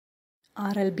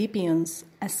RLBPians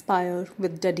aspire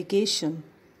with dedication,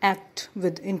 act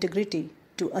with integrity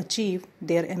to achieve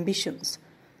their ambitions.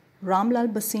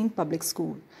 Ramlal Basin Public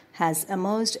School has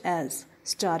emerged as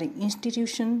starring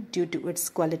institution due to its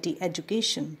quality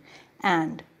education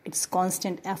and its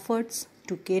constant efforts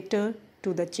to cater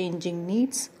to the changing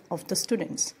needs of the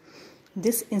students.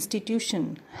 This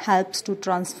institution helps to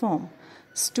transform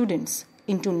students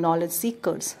into knowledge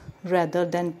seekers rather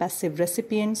than passive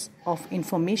recipients of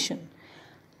information.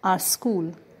 Our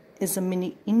school is a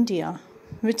mini India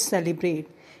which celebrates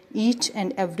each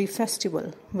and every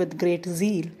festival with great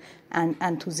zeal and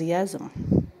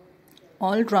enthusiasm.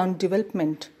 All round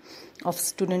development of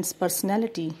students'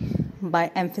 personality by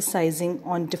emphasizing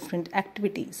on different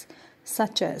activities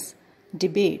such as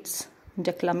debates,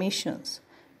 declamations,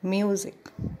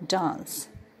 music, dance,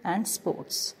 and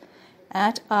sports.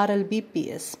 At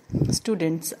RLBPS,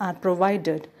 students are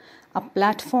provided a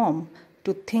platform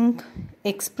to think,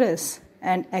 express,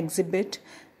 and exhibit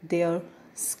their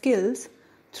skills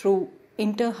through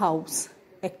inter-house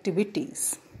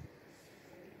activities.